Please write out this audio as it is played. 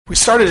We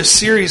started a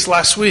series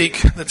last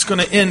week that's going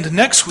to end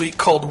next week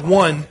called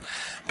One,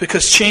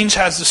 because change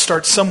has to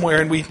start somewhere.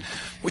 And we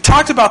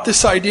talked about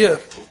this idea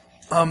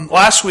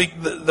last week,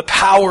 the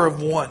power of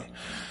one,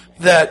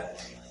 that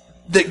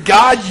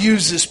God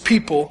uses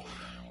people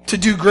to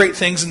do great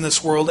things in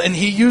this world, and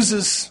He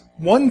uses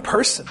one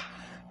person.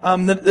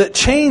 That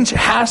change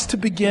has to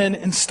begin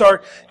and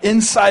start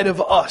inside of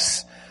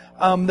us.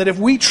 That if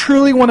we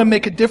truly want to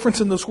make a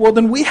difference in this world,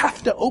 then we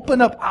have to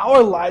open up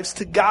our lives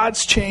to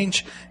God's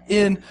change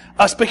in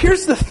us. But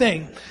here's the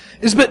thing,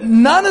 is that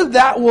none of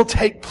that will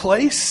take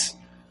place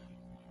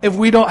if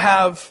we don't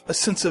have a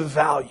sense of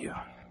value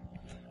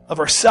of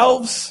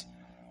ourselves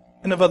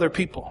and of other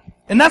people.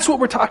 And that's what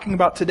we're talking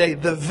about today,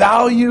 the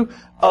value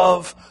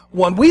of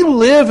one. We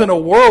live in a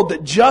world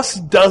that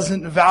just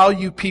doesn't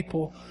value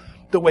people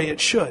the way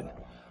it should,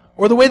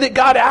 or the way that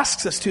God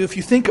asks us to, if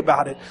you think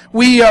about it.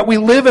 We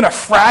live in a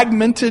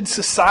fragmented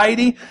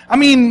society. I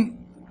mean,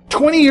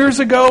 20 years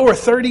ago or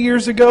 30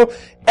 years ago,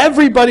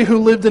 everybody who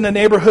lived in a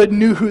neighborhood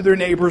knew who their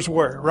neighbors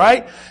were,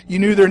 right? You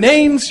knew their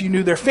names, you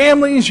knew their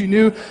families, you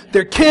knew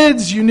their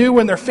kids, you knew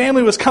when their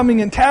family was coming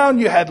in town,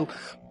 you had,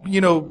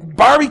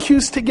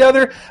 barbecues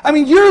together. I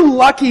mean, you're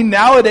lucky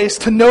nowadays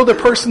to know the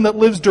person that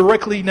lives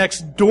directly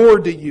next door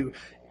to you.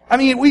 I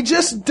mean, we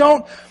just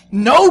don't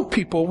know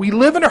people. We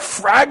live in a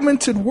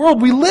fragmented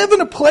world. We live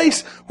in a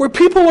place where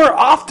people are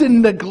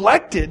often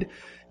neglected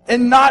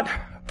and not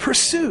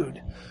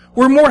pursued.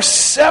 We're more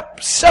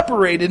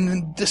separated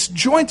and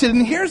disjointed.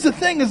 And here's the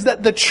thing, is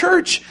that the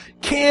church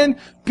can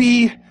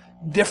be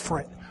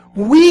different.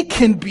 We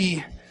can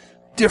be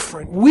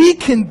different. We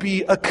can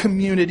be a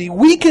community.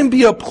 We can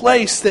be a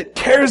place that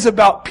cares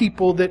about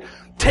people, that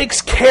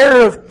takes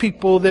care of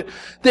people, that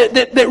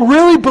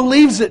really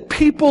believes that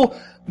people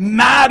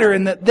matter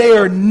and that they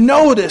are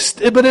noticed.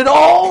 But it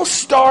all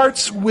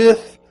starts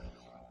with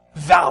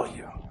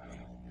value.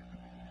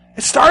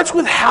 It starts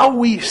with how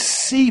we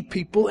see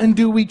people, and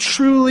do we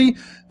truly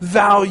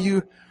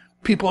value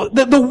people?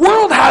 The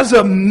world has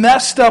a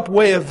messed up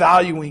way of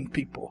valuing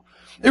people.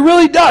 It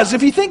really does.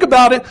 If you think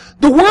about it,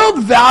 the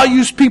world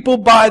values people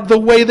by the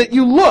way that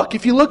you look.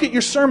 If you look at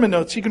your sermon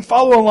notes, you can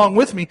follow along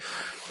with me.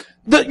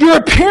 Your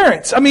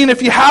appearance. I mean,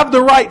 if you have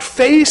the right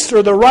face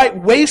or the right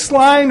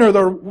waistline or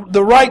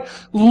the right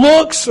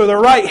looks or the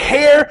right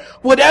hair,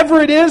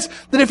 whatever it is,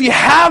 that if you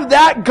have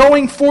that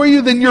going for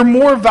you, then you're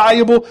more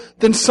valuable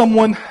than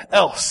someone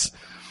else.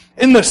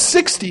 In the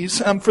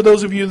 60s, for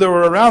those of you that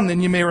were around then,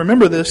 you may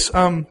remember this,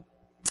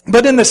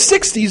 but in the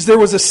 60s, there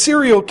was a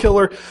serial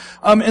killer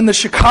in the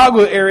Chicago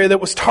area that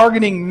was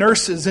targeting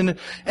nurses. And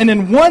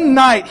in one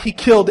night, he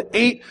killed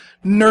 8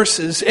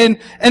 nurses. And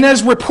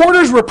as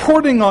reporters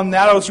reporting on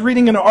that, I was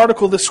reading an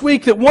article this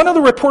week that one of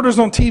the reporters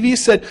on TV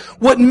said,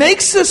 what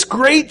makes this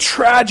great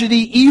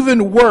tragedy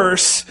even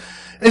worse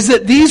is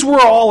that these were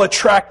all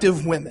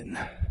attractive women.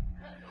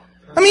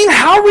 I mean,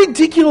 how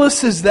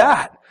ridiculous is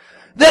that?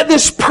 That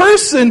this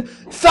person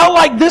felt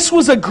like this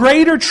was a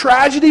greater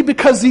tragedy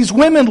because these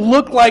women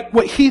looked like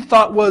what he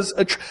thought was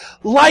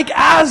like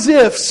as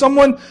if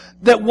someone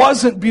that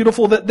wasn't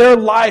beautiful, that their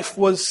life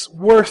was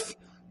worth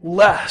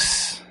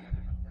less.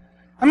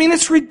 I mean,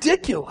 it's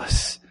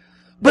ridiculous.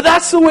 But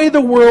that's the way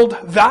the world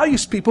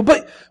values people.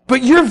 But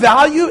your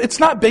value, it's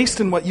not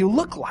based in what you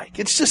look like.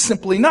 It's just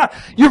simply not.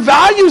 Your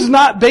value is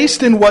not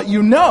based in what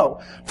you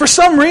know. For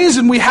some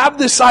reason, we have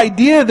this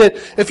idea that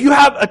if you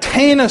have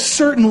attained a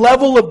certain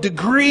level of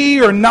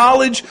degree or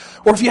knowledge,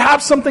 or if you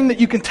have something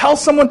that you can tell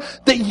someone,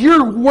 that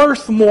you're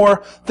worth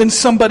more than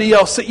somebody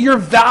else, that your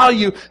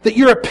value, that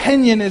your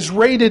opinion is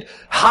rated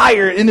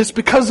higher, and it's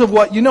because of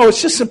what you know.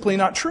 It's just simply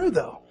not true,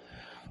 though.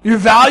 Your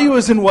value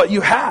is in what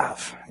you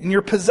have, in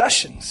your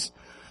possessions.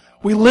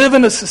 We live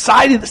in a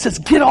society that says,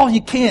 get all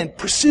you can,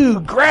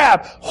 pursue,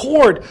 grab,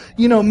 hoard,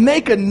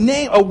 make a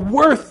name, a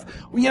worth.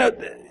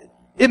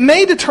 It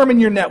may determine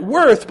your net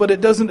worth, but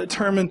it doesn't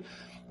determine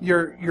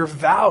your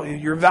value.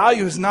 Your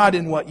value is not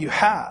in what you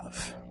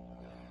have.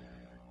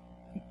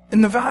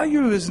 And the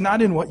value is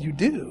not in what you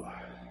do.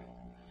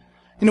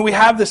 We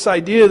have this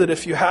idea that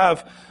if you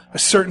have a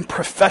certain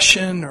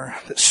profession or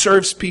that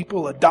serves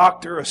people, a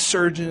doctor, a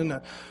surgeon,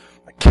 a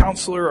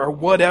counselor or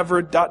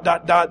whatever,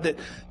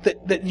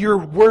 that you're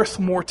worth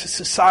more to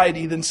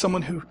society than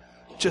someone who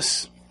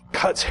just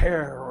cuts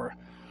hair or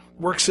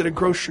works at a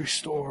grocery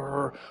store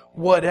or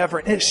whatever.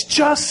 And it's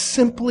just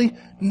simply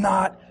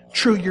not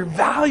true. Your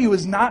value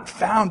is not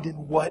found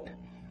in what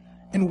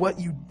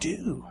you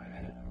do.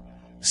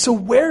 So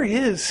where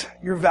is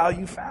your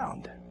value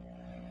found?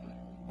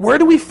 Where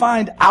do we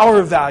find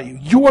our value,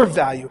 your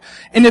value?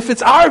 And if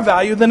it's our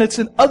value, then it's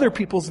in other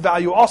people's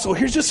value also.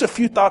 Here's just a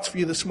few thoughts for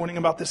you this morning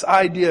about this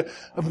idea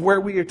of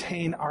where we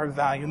attain our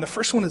value. And the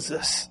first one is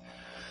this,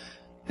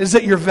 is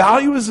that your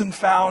value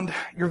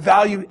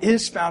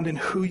is found in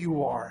who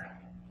you are.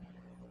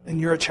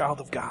 And you're a child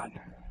of God.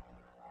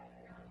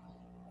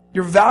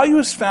 Your value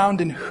is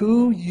found in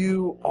who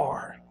you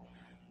are.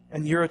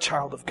 And you're a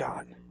child of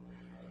God.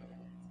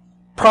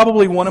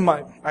 probably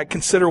I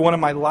consider one of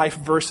my life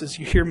verses.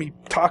 You hear me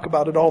talk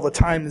about it all the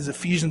time, is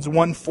Ephesians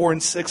 1, 4,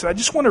 and 6. And I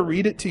just want to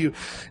read it to you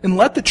and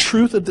let the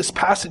truth of this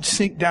passage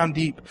sink down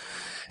deep.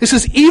 It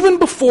says, even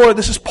before,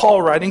 this is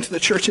Paul writing to the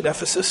church at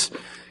Ephesus,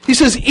 he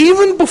says,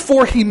 even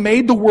before he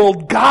made the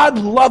world, God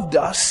loved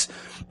us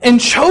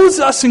and chose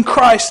us in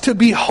Christ to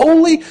be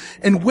holy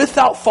and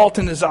without fault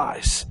in His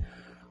eyes.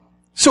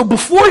 So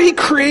before He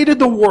created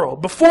the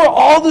world, before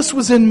all this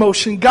was in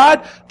motion,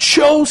 God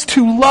chose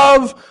to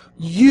love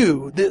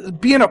you,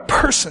 being a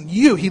person,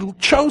 you. He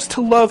chose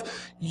to love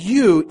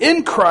you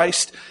in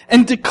Christ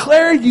and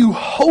declare you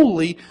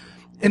holy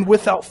and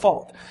without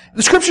fault.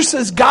 The scripture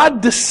says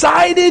God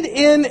decided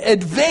in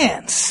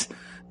advance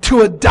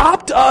to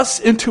adopt us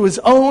into His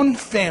own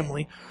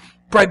family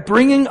by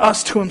bringing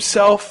us to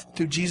Himself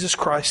through Jesus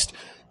Christ.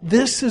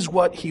 This is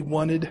what He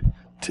wanted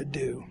to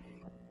do.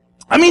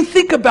 I mean,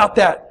 think about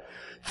that.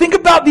 Think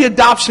about the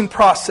adoption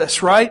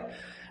process, right?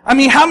 I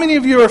mean, how many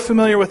of you are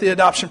familiar with the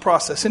adoption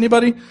process?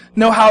 Anybody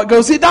know how it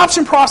goes? The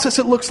adoption process,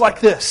 it looks like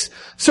this.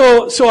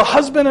 So a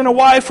husband and a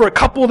wife or a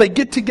couple, they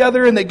get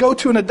together and they go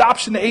to an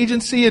adoption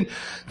agency, and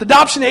the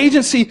adoption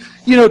agency,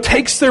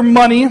 takes their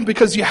money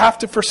because you have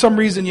to, for some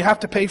reason, you have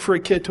to pay for a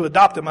kid to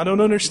adopt them. I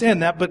don't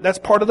understand that, but that's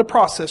part of the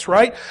process,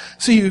 right?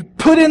 So you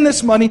put in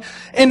this money,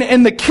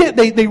 and the kid,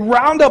 they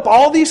round up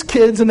all these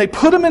kids and they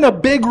put them in a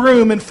big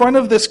room in front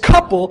of this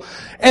couple,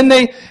 and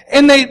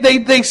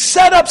they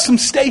set up some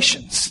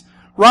stations.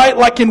 Right?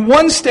 Like in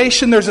one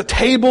station, there's a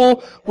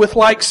table with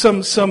like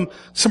some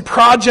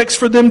projects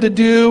for them to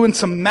do and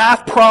some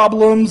math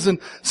problems and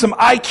some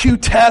IQ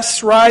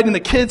tests, right? And the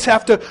kids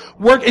have to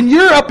work. And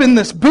you're up in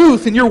this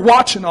booth and you're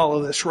watching all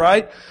of this,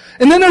 right?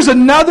 And then there's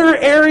another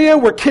area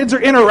where kids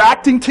are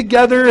interacting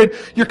together and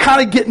you're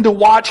kind of getting to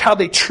watch how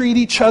they treat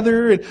each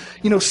other and,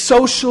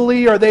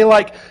 socially, are they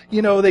like,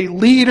 they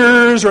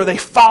leaders or are they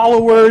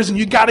followers, and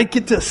you got to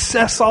get to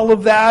assess all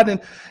of that.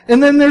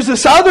 And then there's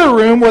this other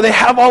room where they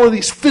have all of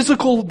these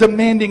physical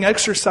demanding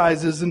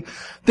exercises, and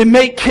they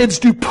make kids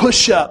do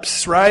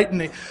push-ups, right?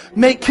 And they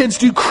make kids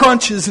do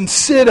crunches and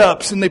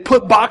sit-ups, and they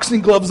put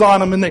boxing gloves on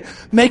them and they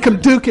make them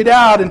duke it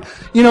out. And,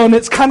 and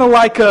it's kind of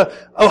like a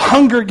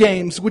Hunger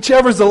Games.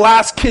 Whichever's the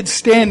last kid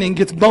standing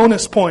gets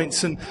bonus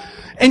points. And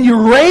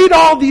you rate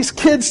all these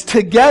kids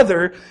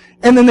together,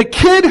 and then the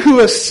kid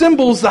who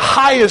assembles the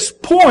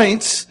highest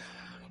points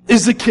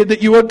is the kid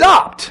that you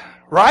adopt,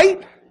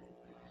 right?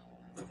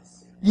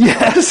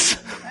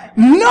 Yes.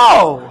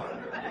 No.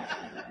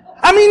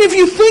 I mean, if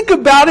you think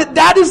about it,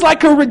 that is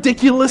like a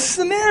ridiculous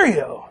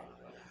scenario.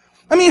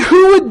 I mean,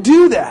 who would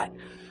do that?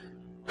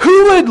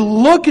 Who would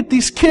look at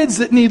these kids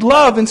that need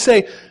love and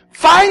say,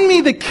 find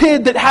me the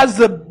kid that has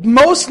the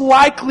most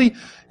likely,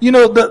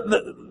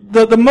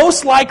 the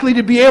most likely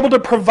to be able to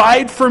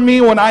provide for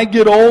me when I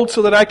get old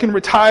so that I can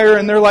retire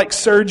and they're like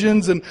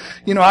surgeons and,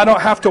 I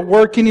don't have to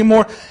work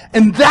anymore.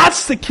 And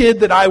that's the kid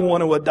that I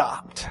want to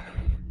adopt.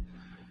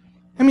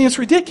 I mean, it's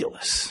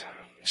ridiculous.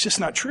 It's just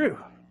not true.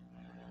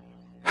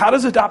 How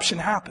does adoption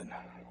happen?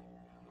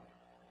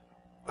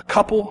 A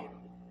couple,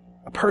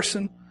 a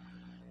person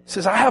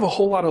says, I have a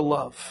whole lot of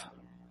love.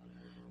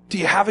 Do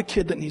you have a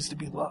kid that needs to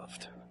be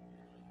loved?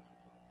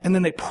 And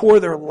then they pour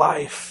their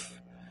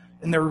life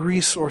and their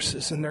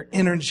resources and their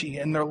energy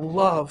and their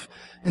love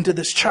into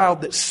this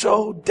child that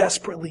so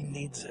desperately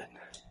needs it.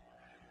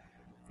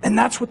 And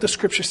that's what the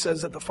scripture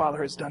says that the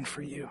Father has done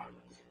for you.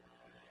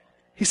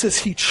 He says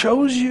He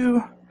chose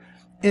you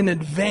in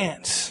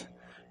advance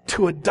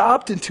to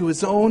adopt into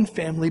His own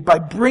family by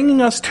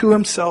bringing us to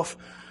Himself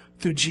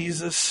through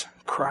Jesus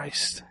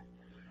Christ.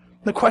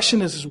 The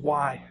question is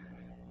why?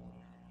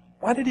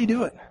 Why did He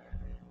do it?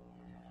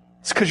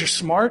 It's because you're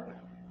smart?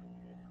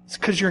 It's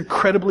because you're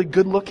incredibly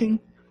good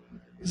looking?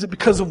 Is it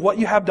because of what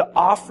you have to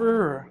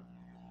offer?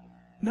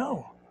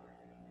 No.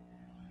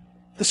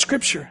 The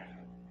scripture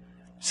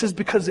says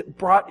because it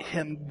brought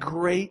Him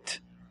great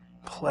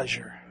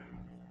pleasure.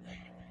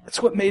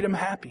 That's what made Him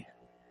happy.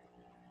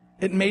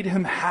 It made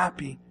Him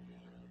happy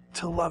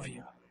to love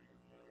you.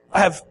 I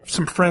have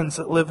some friends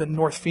that live in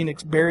North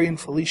Phoenix, Barry and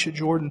Felicia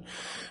Jordan,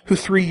 who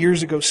 3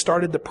 years ago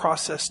started the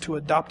process to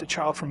adopt a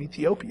child from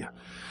Ethiopia.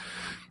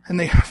 And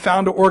they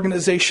found an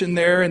organization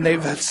there, and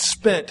they've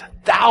spent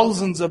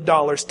thousands of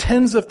dollars,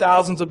 tens of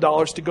thousands of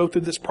dollars to go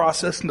through this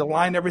process and to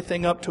line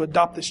everything up to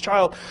adopt this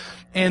child.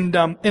 And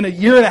in a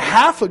year and a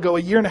half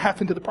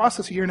into the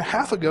process,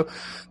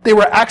 they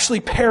were actually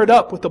paired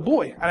up with a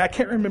boy. And I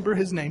can't remember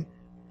his name.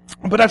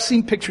 But I've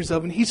seen pictures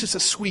of him. He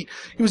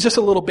was just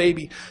a little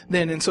baby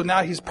then, and so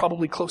now he's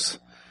probably close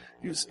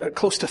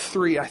to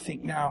 3, I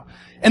think now.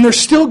 And they're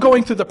still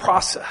going through the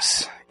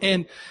process.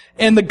 And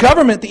the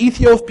government, the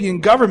Ethiopian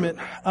government,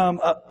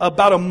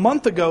 about a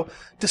month ago,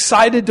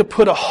 decided to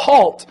put a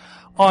halt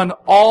on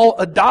all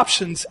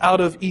adoptions out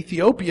of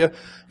Ethiopia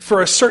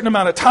for a certain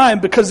amount of time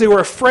because they were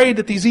afraid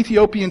that these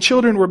Ethiopian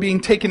children were being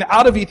taken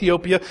out of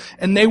Ethiopia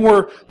and they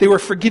were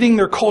forgetting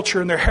their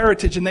culture and their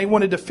heritage, and they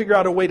wanted to figure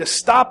out a way to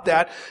stop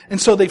that. And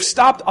so they've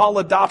stopped all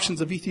adoptions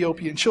of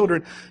Ethiopian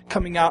children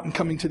coming out and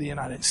coming to the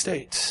United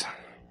States.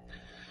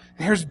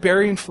 And here's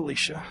Barry and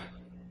Felicia.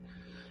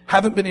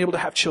 haven't been able to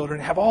have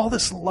children, have all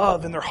this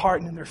love in their heart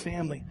and in their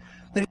family.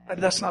 They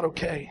decided that's not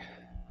okay.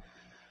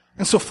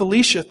 And so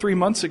Felicia, 3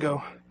 months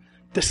ago,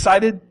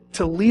 decided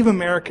to leave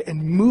America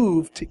and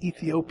move to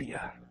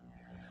Ethiopia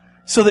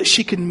so that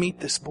she could meet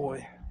this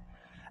boy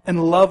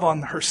and love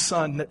on her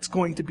son that's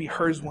going to be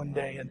hers one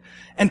day.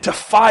 And to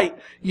fight,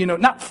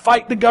 not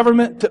fight the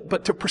government,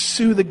 but to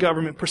pursue the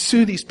government,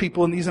 pursue these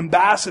people and these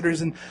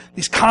ambassadors and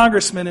these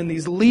congressmen and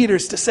these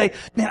leaders to say,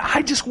 man,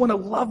 I just want to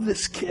love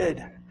this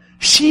kid.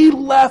 She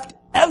left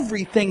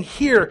everything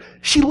here.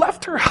 She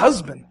left her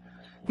husband.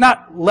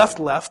 Not left,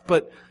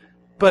 but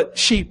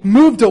she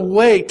moved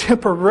away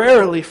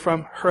temporarily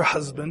from her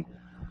husband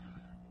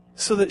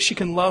so that she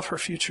can love her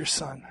future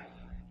son.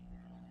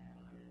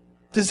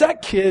 Does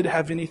that kid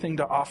have anything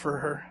to offer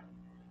her?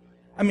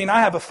 I mean,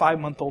 I have a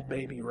 5-month-old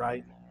baby,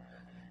 right?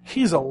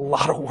 He's a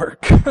lot of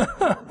work.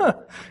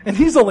 And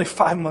he's only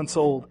 5 months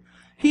old.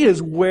 He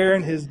is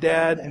wearing his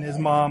dad and his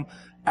mom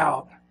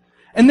out.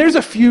 And there's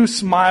a few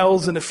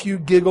smiles and a few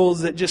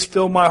giggles that just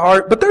fill my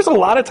heart. But there's a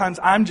lot of times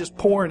I'm just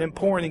pouring and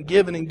pouring and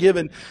giving and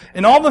giving.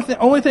 And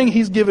only thing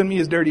he's given me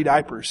is dirty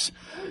diapers.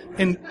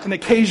 And an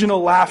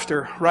occasional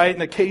laughter, right?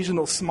 An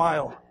occasional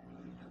smile.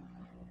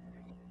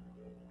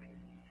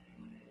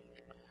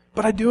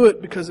 But I do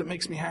it because it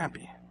makes me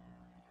happy.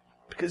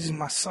 Because he's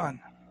my son.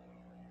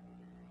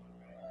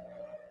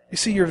 You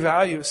see, your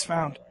value is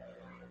found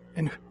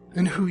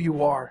in who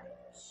you are.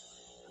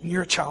 And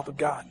you're a child of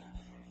God.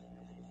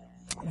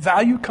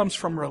 Value comes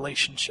from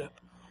relationship.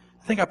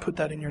 I think I put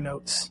that in your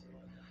notes.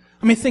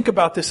 I mean, think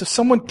about this. If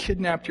someone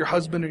kidnapped your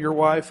husband or your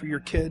wife or your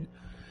kid,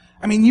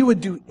 I mean, you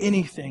would do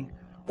anything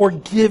or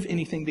give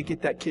anything to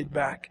get that kid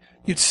back.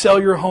 You'd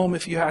sell your home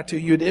if you had to.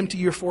 You'd empty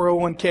your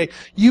 401k.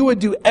 You would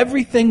do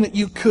everything that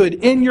you could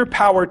in your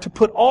power to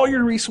put all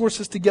your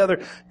resources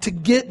together to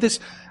get this.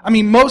 I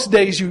mean, most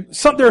days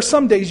there are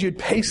some days you'd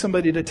pay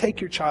somebody to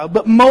take your child,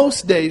 but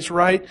most days,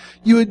 right,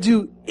 you would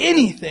do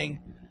anything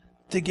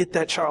to get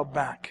that child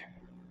back.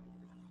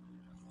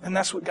 And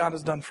that's what God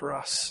has done for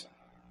us.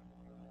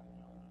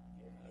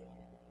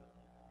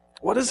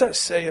 What does that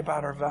say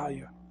about our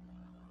value?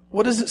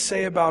 What does it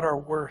say about our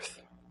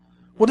worth?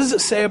 What does it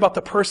say about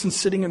the person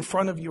sitting in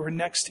front of you or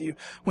next to you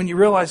when you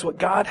realize what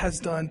God has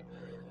done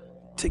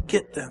to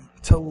get them,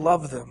 to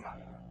love them,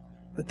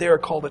 that they are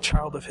called a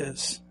child of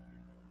His?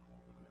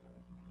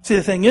 See,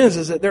 the thing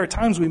is that there are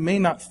times we may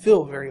not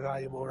feel very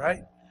valuable,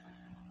 right?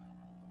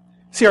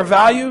 See, our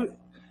value,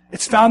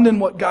 it's found in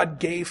what God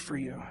gave for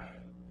you.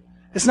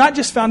 It's not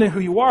just found in who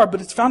you are,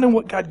 but it's found in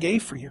what God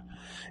gave for you.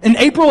 In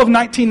April of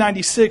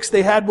 1996,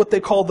 they had what they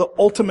call the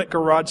ultimate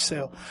garage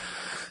sale.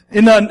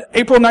 In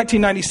April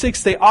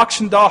 1996, they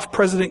auctioned off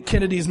President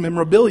Kennedy's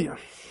memorabilia.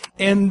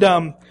 And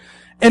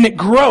it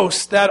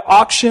grossed, that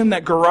auction,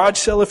 that garage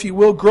sale, if you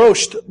will,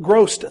 grossed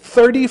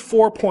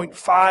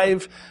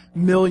 $34.5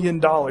 million.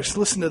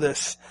 Listen to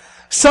this.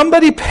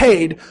 Somebody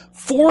paid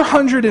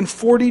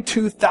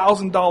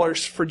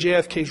 $442,000 for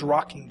JFK's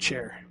rocking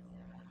chair.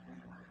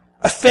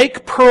 A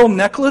fake pearl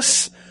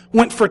necklace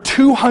went for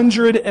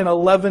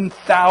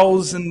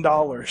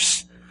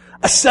 $211,000.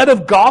 A set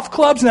of golf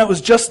clubs, and that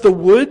was just the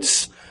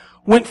woods,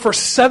 went for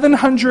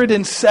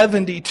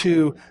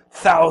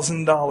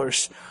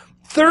 $772,000.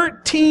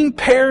 13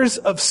 pairs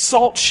of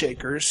salt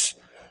shakers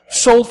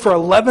sold for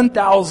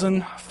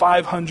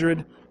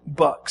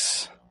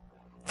 $11,500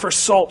 for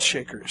salt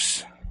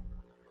shakers.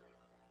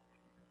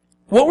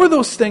 What were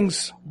those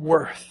things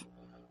worth?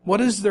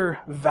 What is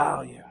their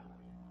value?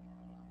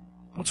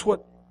 What's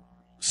what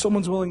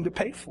someone's willing to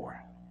pay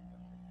for?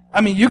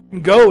 I mean, you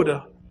can go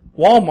to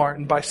Walmart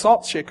and buy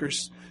salt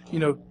shakers,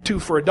 2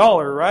 for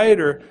 $1, right?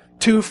 Or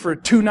 2 for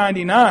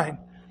 $2.99.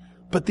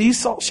 But these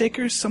salt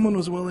shakers, someone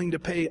was willing to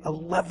pay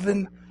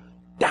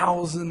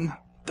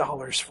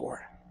 $11,000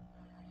 for.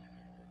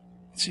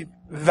 See,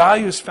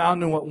 value is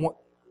found in what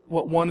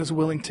one is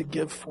willing to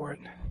give for it.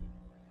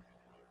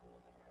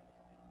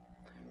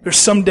 There's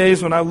some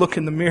days when I look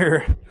in the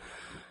mirror,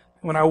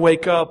 when I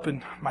wake up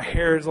and my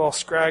hair is all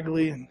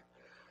scraggly and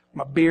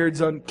my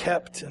beard's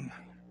unkept and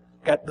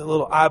got the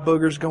little eye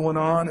boogers going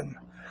on, and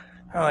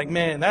I'm like,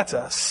 man, that's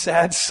a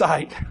sad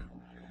sight.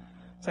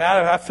 So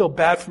I feel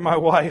bad for my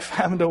wife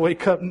having to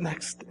wake up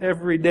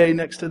every day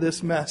next to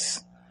this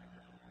mess.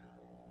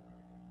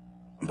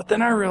 But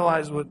then I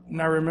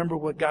remember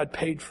what God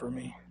paid for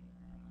me.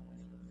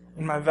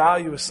 And my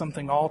value is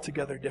something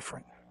altogether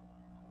different.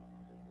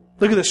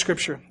 Look at the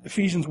scripture,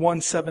 Ephesians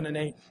 1, 7 and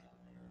 8.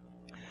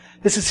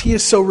 It says, He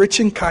is so rich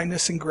in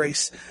kindness and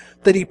grace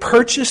that He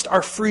purchased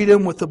our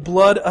freedom with the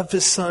blood of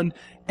His Son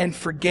and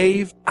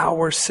forgave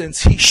our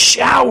sins. He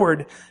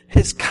showered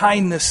His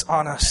kindness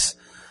on us,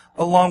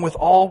 along with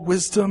all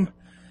wisdom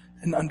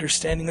and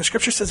understanding. The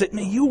scripture says that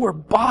you were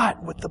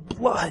bought with the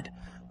blood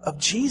of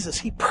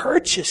Jesus. He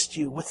purchased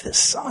you with His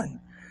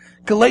Son.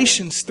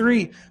 Galatians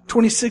 3,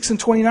 26 and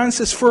 29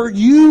 says, For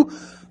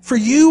For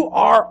you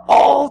are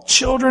all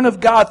children of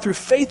God through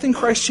faith in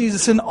Christ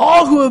Jesus, and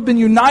all who have been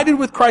united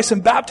with Christ in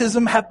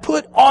baptism have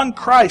put on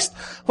Christ,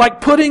 like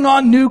putting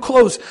on new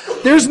clothes.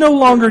 There's no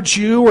longer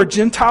Jew or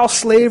Gentile,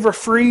 slave or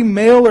free,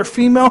 male or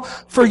female,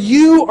 for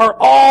you are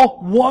all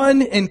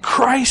one in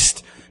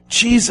Christ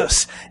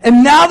Jesus.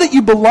 And now that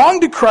you belong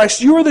to Christ,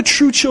 you are the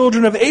true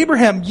children of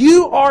Abraham.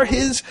 You are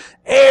his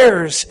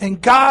heirs, and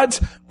God's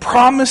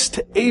promise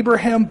to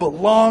Abraham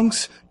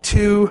belongs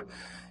to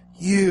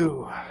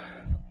you.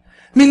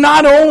 I mean,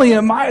 not only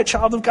am I a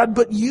child of God,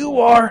 but you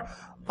are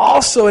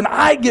also, and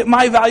I get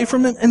my value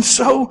from it, and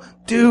so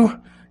do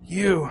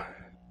you.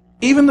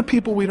 Even the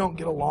people we don't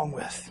get along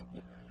with,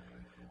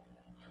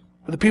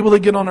 or the people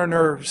that get on our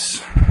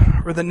nerves,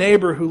 or the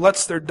neighbor who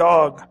lets their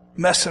dog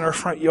mess in our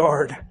front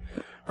yard,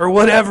 or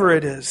whatever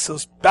it is,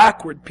 those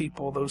backward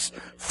people, those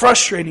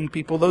frustrating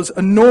people, those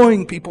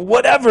annoying people,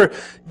 whatever.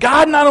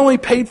 God not only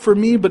paid for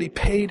me, but he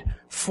paid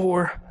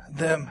for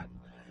them.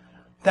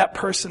 That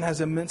person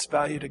has immense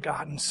value to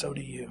God, and so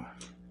do you.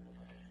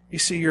 You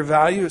see, your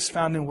value is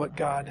found in what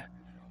God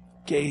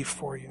gave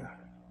for you.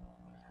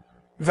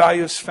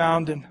 Value is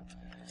found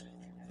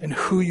in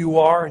who you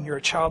are, and you're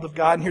a child of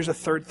God. And here's a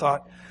third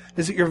thought,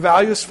 is that your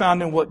value is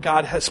found in what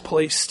God has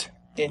placed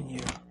in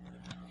you.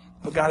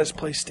 What God has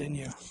placed in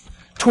you.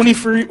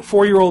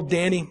 24-year-old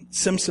Danny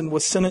Simpson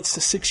was sentenced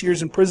to 6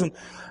 years in prison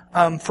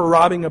for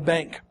robbing a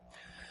bank.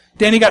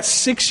 Danny got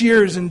 6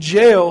 years in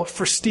jail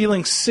for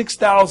stealing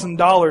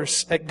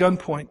 $6,000 at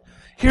gunpoint.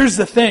 Here's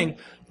the thing.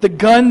 The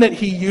gun that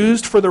he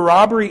used for the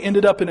robbery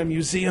ended up in a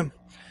museum.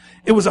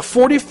 It was a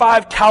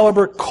 .45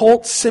 caliber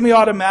Colt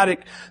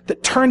semi-automatic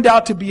that turned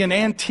out to be an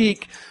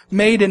antique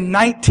made in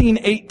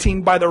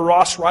 1918 by the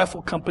Ross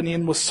Rifle Company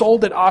and was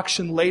sold at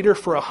auction later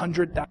for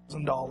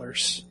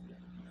 $100,000.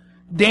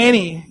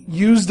 Danny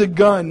used a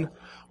gun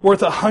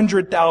worth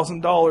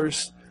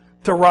 $100,000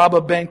 to rob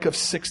a bank of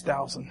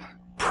 $6,000.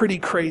 Pretty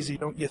crazy,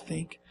 don't you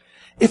think?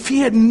 If he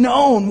had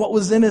known what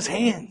was in his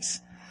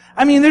hands.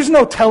 I mean, there's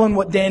no telling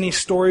what Danny's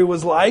story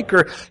was like,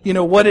 or,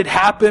 what had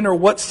happened, or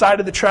what side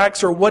of the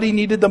tracks, or what he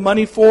needed the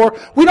money for.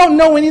 We don't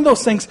know any of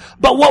those things.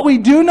 But what we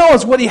do know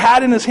is what he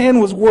had in his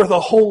hand was worth a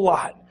whole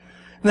lot.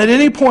 And at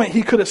any point,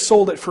 he could have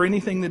sold it for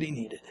anything that he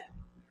needed.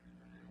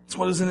 It's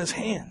what was in his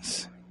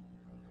hands.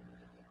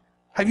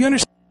 Do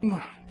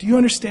you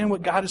understand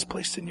what God has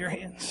placed in your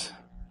hands?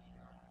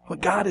 What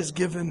God has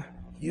given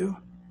you?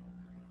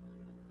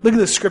 Look at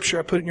this scripture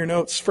I put in your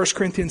notes, 1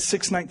 Corinthians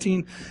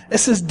 6:19. It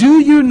says, "Do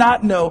you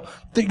not know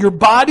that your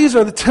bodies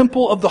are the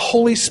temple of the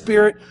Holy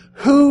Spirit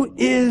who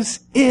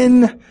is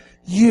in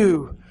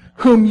you,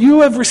 whom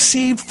you have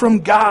received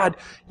from God?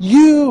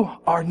 You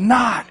are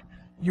not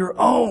your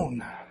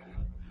own."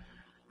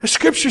 The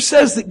scripture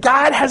says that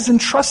God has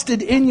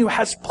entrusted in you,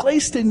 has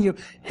placed in you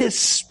his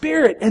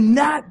Spirit, and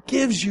that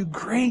gives you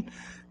great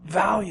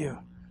value.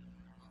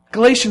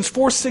 Galatians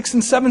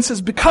 4:6-7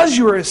 says, "Because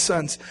you are his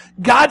sons,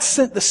 God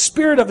sent the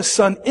Spirit of his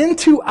Son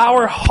into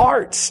our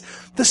hearts,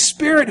 the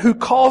Spirit who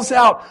calls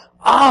out,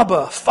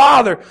 'Abba,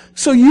 Father.'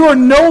 So you are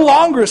no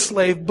longer a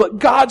slave, but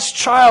God's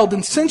child.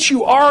 And since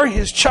you are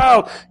his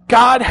child,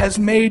 God has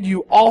made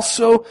you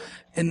also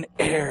an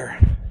heir."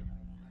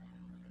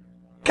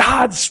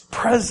 God's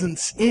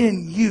presence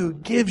in you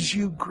gives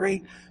you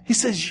great. He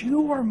says,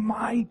 "You are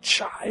my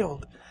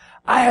child.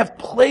 I have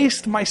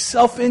placed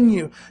myself in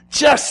you."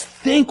 Just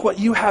think what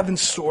you have in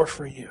store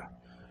for you.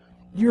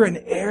 You're an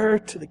heir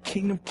to the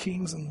King of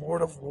Kings and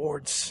Lord of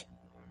Lords.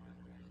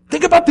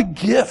 Think about the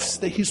gifts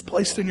that he's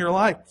placed in your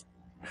life.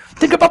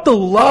 Think about the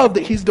love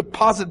that he's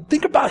deposited.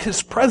 Think about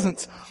his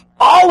presence.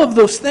 All of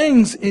those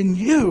things in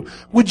you.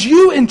 Would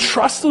you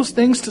entrust those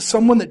things to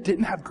someone that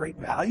didn't have great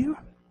value?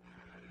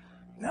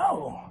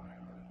 No.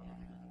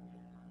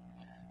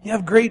 You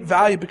have great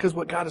value because of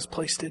what God has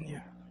placed in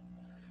you.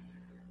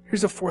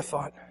 Here's a fourth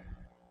thought,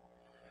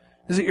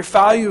 is that your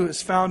value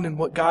is found in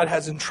what God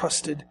has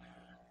entrusted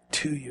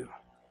to you.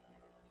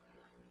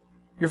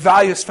 Your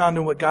value is found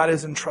in what God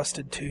has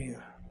entrusted to you.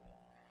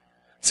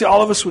 See,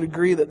 all of us would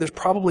agree that there's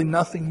probably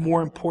nothing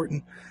more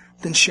important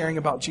than sharing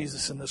about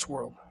Jesus in this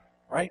world,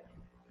 right?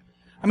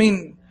 I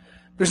mean,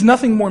 there's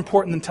nothing more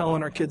important than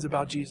telling our kids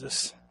about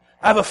Jesus.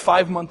 I have a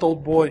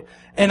 5-month-old boy,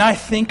 and I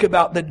think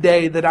about the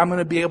day that I'm going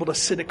to be able to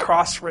sit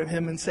across from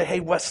him and say,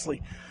 "Hey,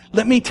 Wesley,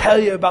 let me tell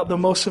you about the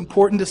most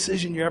important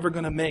decision you're ever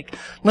going to make.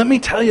 Let me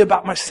tell you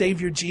about my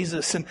Savior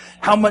Jesus and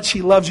how much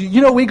he loves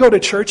you." We go to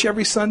church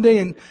every Sunday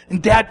and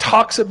Dad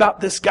talks about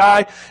this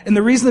guy. And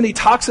the reason that he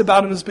talks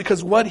about him is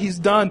because what he's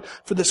done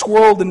for this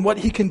world and what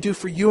he can do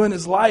for you in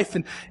his life.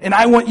 And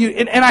I want you,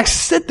 and I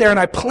sit there and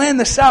I plan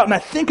this out and I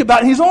think about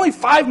it. And he's only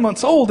 5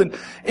 months old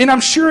and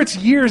I'm sure it's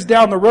years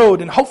down the road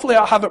and hopefully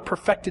I'll have it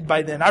perfected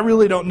by then. I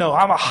really don't know.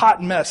 I'm a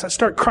hot mess. I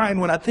start crying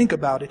when I think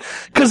about it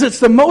because it's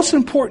the most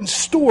important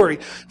story.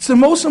 It's the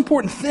most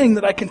important thing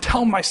that I can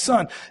tell my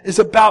son is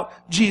about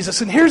Jesus.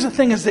 And here's the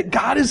thing is that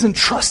God has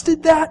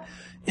entrusted that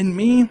in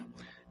me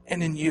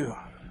and in you.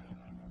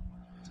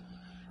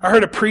 I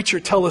heard a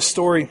preacher tell a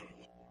story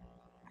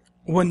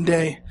one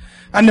day.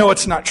 I know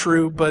it's not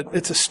true, but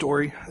it's a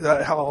story,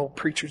 how all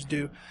preachers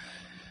do.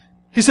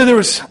 He said there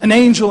was an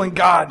angel and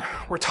God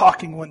were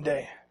talking one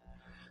day.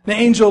 The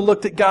angel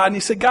looked at God and he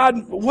said,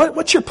 God,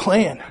 what's your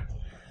plan?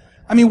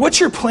 I mean, what's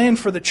your plan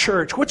for the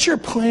church? What's your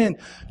plan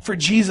for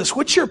Jesus?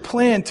 What's your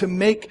plan to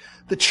make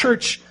the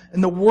church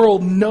and the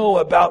world know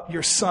about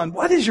your Son?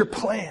 What is your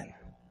plan?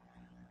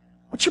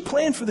 What's your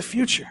plan for the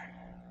future?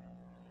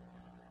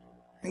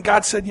 And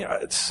God said,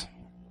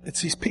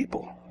 it's these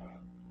people.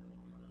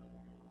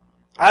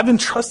 I've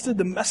entrusted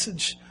the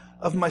message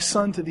of my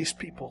Son to these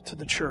people, to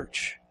the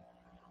church.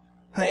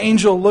 And the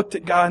angel looked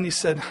at God and he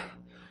said,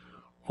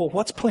 well,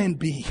 what's plan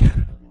B?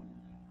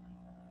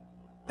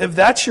 If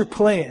that's your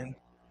plan,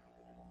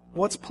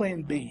 what's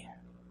plan B?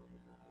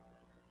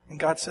 And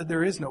God said,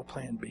 there is no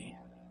plan B.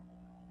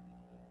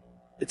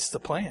 It's the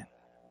plan.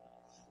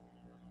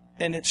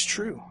 And it's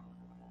true.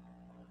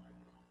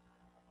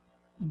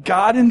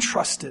 God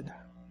entrusted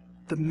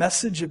the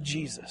message of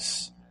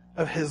Jesus,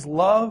 of His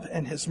love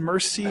and His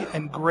mercy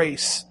and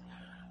grace,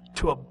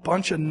 to a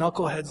bunch of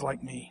knuckleheads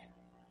like me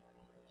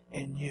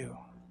and you.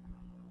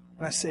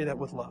 And I say that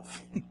with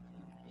love.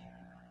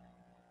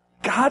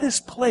 God has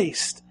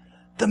placed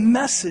the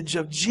message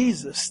of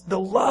Jesus, the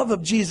love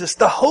of Jesus,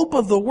 the hope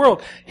of the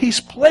world, He's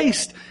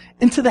placed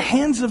into the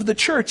hands of the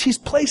church. He's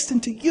placed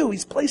into you.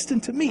 He's placed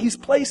into me. He's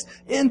placed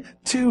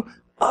into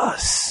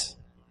us.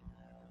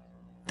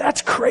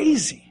 That's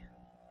crazy.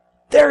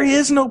 There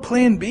is no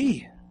plan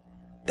B.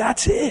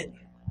 That's it.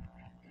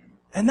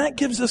 And that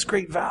gives us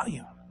great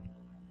value.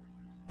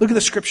 Look at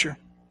the scripture.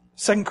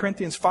 2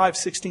 Corinthians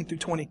 5:16 through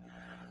 20.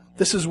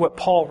 This is what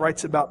Paul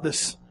writes about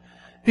this.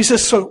 He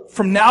says, so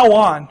from now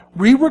on,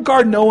 we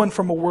regard no one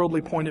from a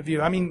worldly point of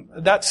view. I mean,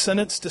 that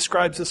sentence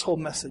describes this whole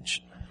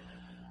message.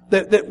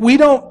 That we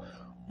don't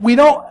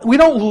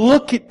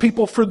look at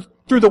people through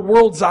the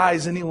world's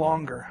eyes any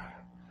longer.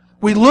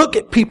 We look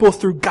at people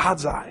through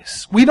God's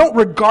eyes. We don't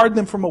regard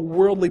them from a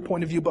worldly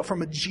point of view, but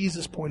from a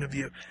Jesus point of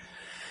view.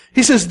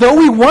 He says, though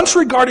we once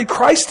regarded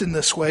Christ in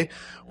this way,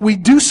 we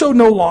do so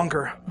no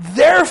longer.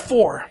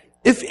 Therefore,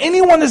 if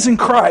anyone is in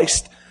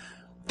Christ,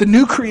 the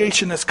new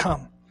creation has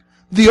come.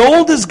 The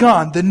old is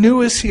gone, the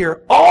new is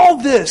here. All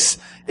this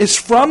is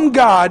from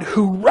God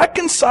who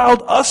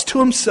reconciled us to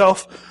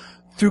Himself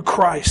through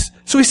Christ.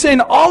 So he's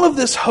saying all of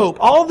this hope,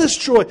 all of this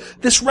joy,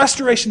 this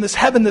restoration, this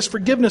heaven, this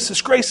forgiveness,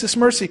 this grace, this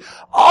mercy,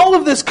 all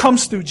of this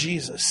comes through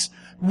Jesus.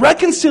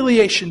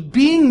 Reconciliation,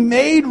 being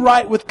made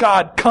right with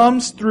God,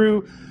 comes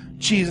through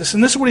Jesus.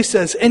 And this is what he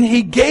says. And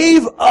He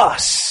gave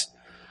us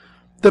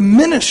the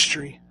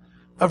ministry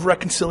of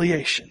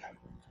reconciliation.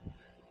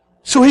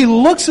 So He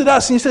looks at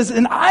us and He says,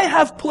 and I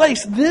have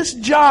placed this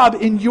job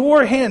in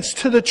your hands,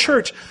 to the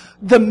church,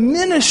 the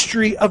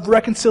ministry of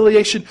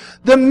reconciliation,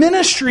 the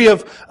ministry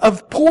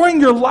of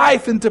pouring your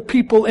life into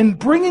people and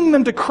bringing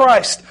them to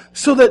Christ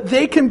so that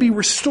they can be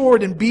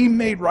restored and be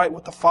made right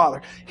with the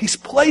Father. He's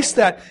placed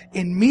that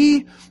in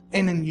me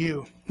and in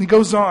you. He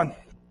goes on.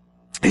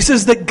 He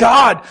says that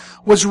God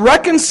was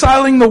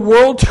reconciling the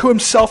world to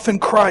Himself in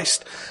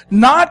Christ,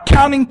 not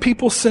counting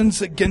people's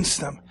sins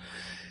against them.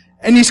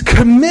 And He's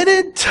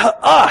committed to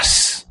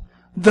us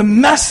the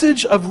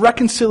message of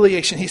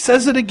reconciliation. He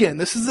says it again.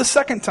 This is the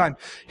second time.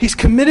 He's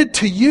committed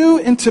to you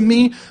and to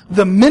me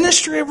the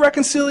ministry of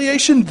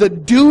reconciliation, the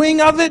doing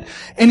of it,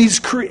 and He's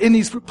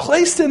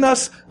placed in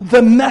us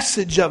the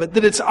message of it,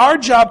 that it's our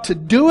job to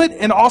do it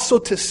and also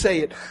to say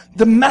it.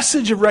 The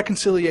message of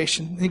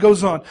reconciliation. And he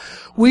goes on.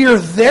 We are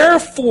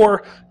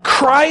therefore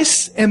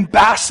Christ's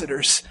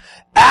ambassadors,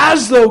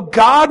 as though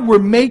God were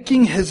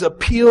making His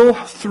appeal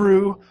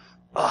through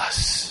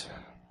us.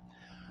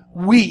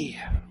 We,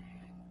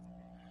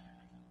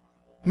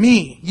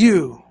 me,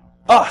 you,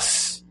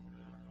 us,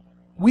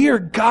 we are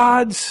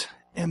God's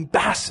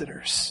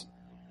ambassadors.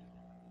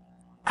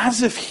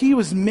 As if He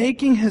was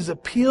making His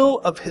appeal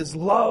of His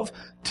love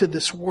to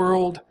this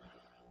world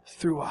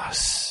through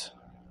us.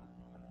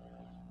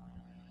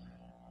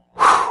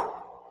 Whew.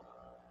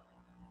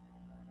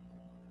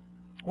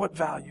 What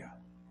value?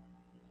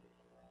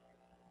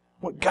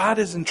 What God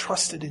has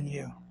entrusted in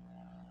you.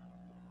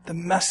 The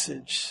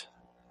message,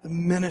 the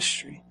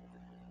ministry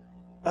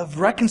of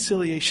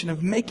reconciliation,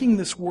 of making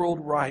this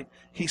world right,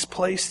 He's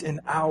placed in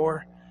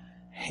our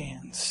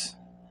hands.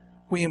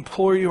 We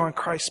implore you on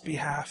Christ's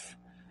behalf,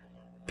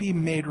 be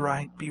made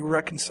right, be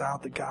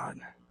reconciled to God.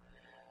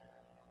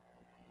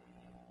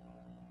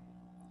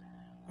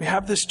 We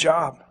have this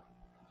job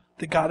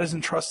that God has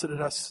entrusted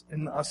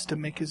in us to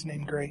make His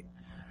name great.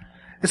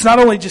 It's not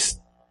only just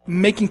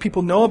making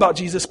people know about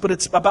Jesus, but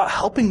it's about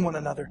helping one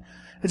another.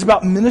 It's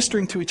about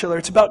ministering to each other.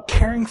 It's about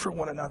caring for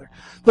one another.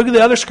 Look at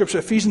the other scripture,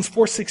 Ephesians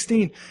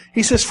 4:16.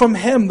 He says, from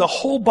Him, the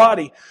whole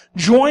body,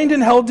 joined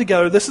and held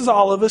together, this is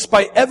all of us,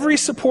 by every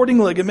supporting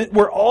ligament,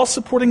 we're all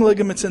supporting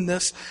ligaments in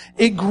this,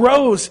 it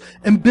grows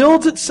and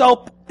builds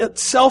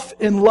itself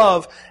in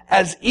love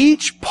as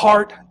each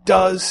part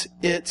does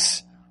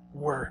its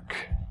work.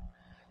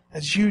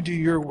 As you do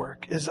your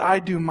work, as I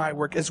do my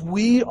work, as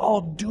we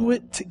all do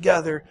it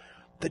together,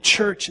 the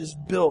church is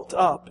built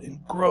up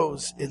and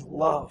grows in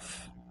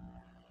love.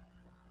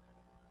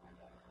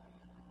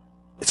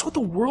 It's what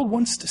the world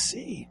wants to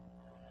see.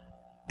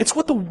 It's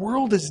what the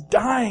world is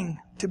dying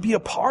to be a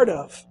part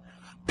of.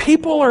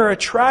 People are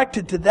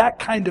attracted to that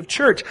kind of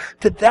church,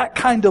 to that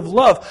kind of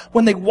love.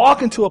 When they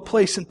walk into a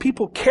place and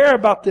people care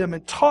about them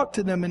and talk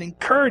to them and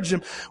encourage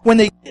them, when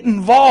they get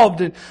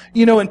involved and,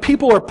 and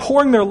people are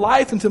pouring their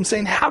life into them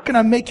saying, how can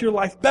I make your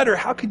life better?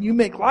 How can you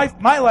make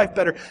my life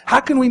better? How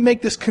can we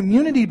make this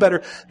community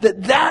better?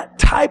 That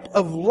type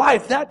of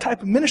life, that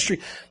type of ministry,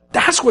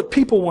 that's what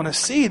people want to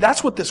see.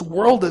 That's what this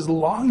world is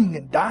longing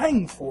and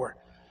dying for.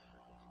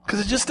 Because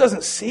it just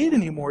doesn't see it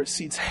anymore. It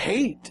sees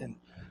hate and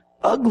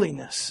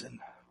ugliness and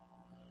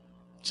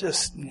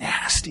just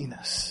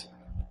nastiness.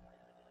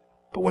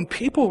 But when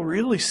people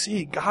really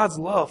see God's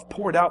love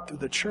poured out through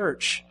the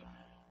church,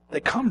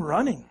 they come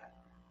running.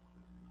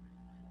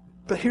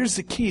 But here's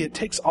the key. It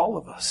takes all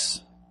of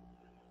us.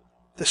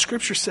 The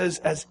Scripture says,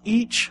 as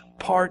each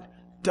part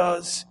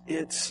does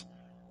its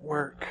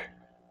work.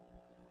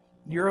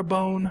 You're a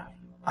bone,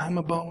 I'm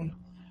a bone.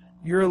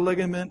 You're a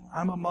ligament,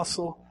 I'm a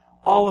muscle.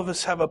 All of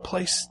us have a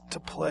place to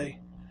play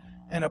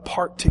and a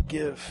part to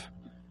give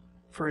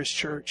for His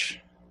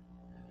church.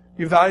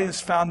 Your value is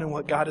found in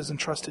what God has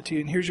entrusted to you.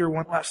 And here's your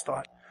one last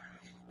thought,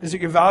 is that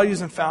your value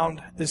is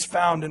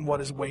found in what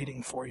is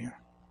waiting for you.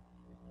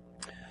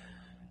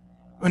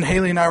 When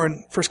Haley and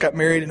I first got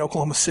married in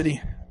Oklahoma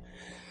City,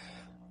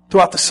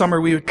 throughout the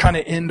summer we would kind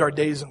of end our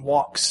days in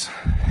walks.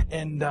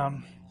 And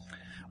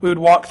we would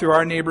walk through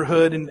our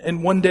neighborhood.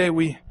 And one day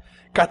we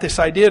got this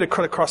idea to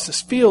cut across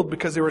this field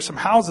because there were some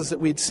houses that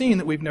we'd seen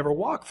that we've never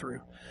walked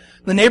through.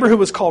 The neighborhood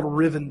was called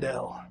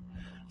Rivendell.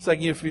 It's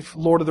like if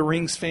Lord of the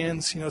Rings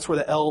fans, it's where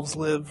the elves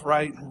live,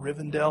 right? In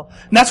Rivendell.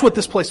 And that's what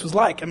this place was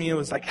like. I mean, it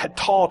was like, had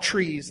tall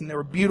trees and they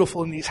were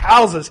beautiful in these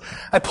houses.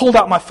 I pulled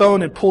out my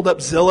phone and pulled up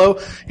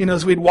Zillow.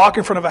 As we'd walk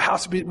in front of a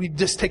house, we'd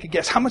just take a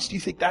guess. How much do you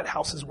think that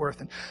house is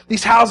worth? And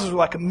these houses were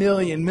like $1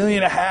 million, $1.5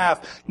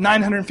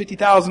 million,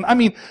 $950,000. I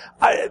mean,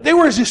 they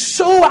were just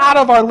so out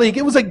of our league.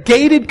 It was a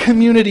gated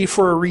community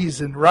for a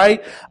reason,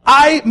 right?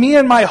 Me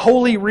and my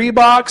holy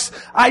Reeboks,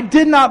 I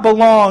did not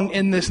belong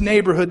in this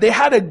neighborhood. They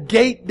had a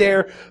gate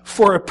there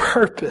for a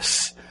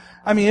purpose.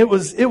 I mean, it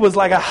was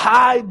like a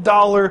high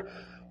dollar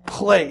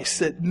place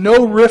that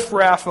no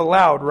riffraff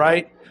allowed,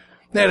 right?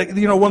 They had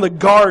one of the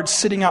guards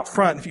sitting out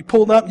front. If you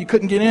pulled up, you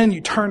couldn't get in, you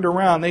turned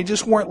around. They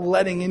just weren't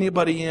letting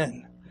anybody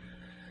in.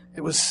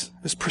 It was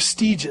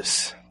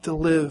prestigious to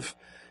live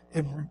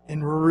in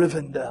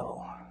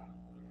Rivendell.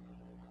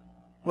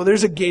 Well,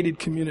 there's a gated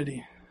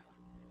community.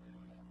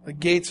 The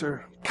gates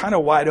are kind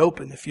of wide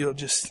open if you'll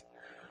just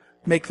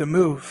make the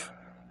move.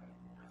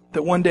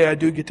 That one day I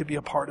do get to be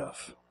a part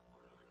of.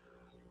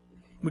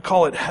 We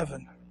call it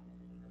heaven.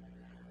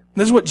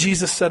 This is what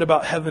Jesus said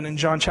about heaven in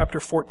John chapter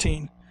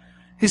 14.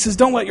 He says,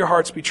 don't let your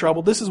hearts be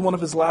troubled. This is one of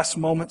His last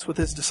moments with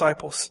His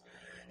disciples.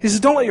 He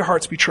says, don't let your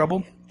hearts be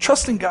troubled.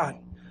 Trust in God.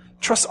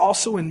 Trust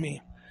also in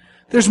me.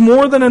 There's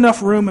more than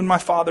enough room in my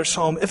Father's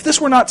home. If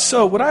this were not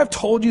so, would I have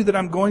told you that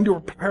I'm going to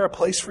prepare a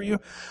place for you?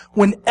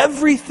 When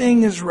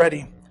everything is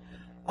ready,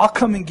 I'll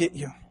come and get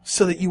you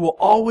so that you will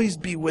always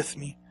be with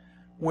me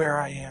where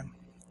I am.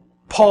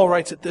 Paul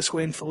writes it this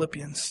way in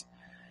Philippians.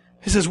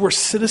 He says, we're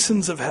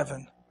citizens of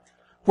heaven,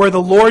 where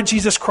the Lord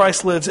Jesus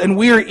Christ lives, and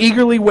we are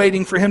eagerly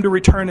waiting for Him to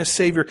return as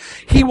Savior.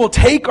 He will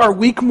take our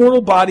weak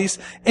mortal bodies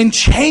and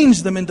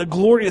change them into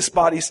glorious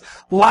bodies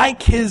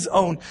like His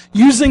own,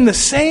 using the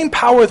same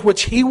power with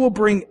which He will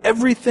bring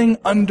everything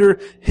under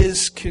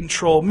His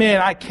control.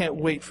 Man, I can't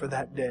wait for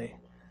that day.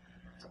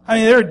 I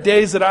mean, there are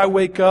days that I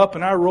wake up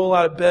and I roll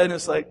out of bed and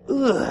it's like,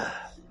 ugh,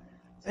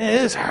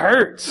 man, this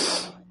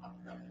hurts.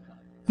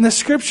 And the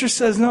Scripture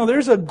says, no,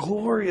 there's a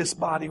glorious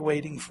body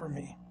waiting for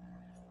me.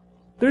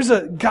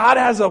 God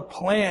has a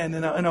plan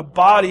and a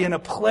body and a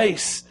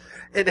place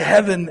in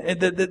heaven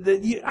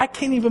that I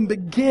can't even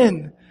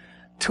begin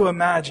to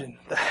imagine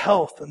the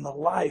health and the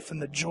life and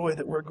the joy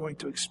that we're going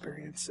to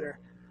experience there.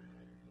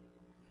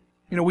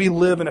 We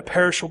live in a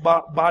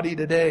perishable body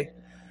today.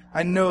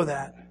 I know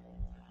that.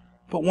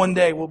 But one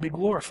day we'll be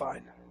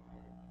glorified.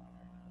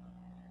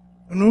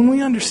 And when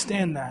we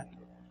understand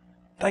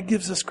that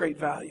gives us great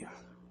value.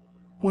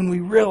 When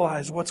we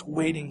realize what's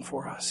waiting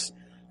for us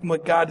and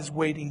what God is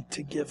waiting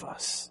to give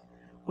us,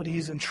 what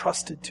He's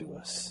entrusted to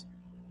us.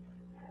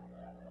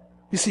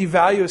 You see,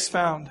 value is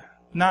found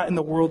not in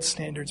the world's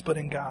standards, but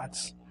in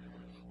God's.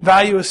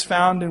 Value is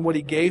found in what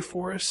He gave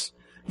for us.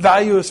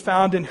 Value is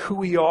found in who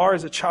we are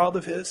as a child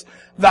of His.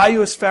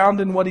 Value is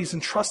found in what He's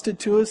entrusted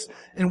to us,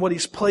 in what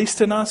He's placed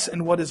in us,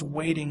 and what is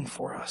waiting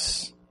for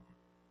us.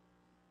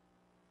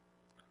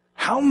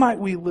 How might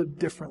we live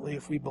differently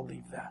if we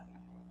believe that?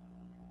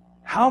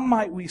 How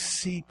might we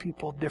see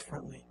people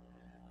differently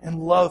and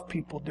love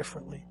people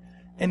differently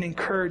and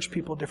encourage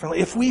people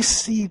differently if we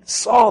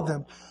saw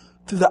them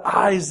through the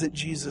eyes that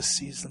Jesus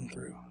sees them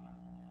through?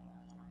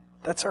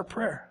 That's our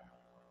prayer.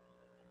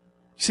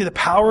 See, the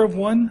power of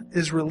one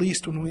is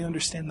released when we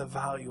understand the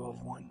value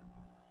of one.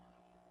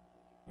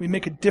 We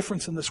make a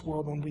difference in this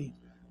world when we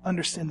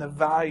understand the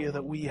value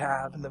that we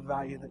have and the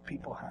value that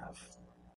people have.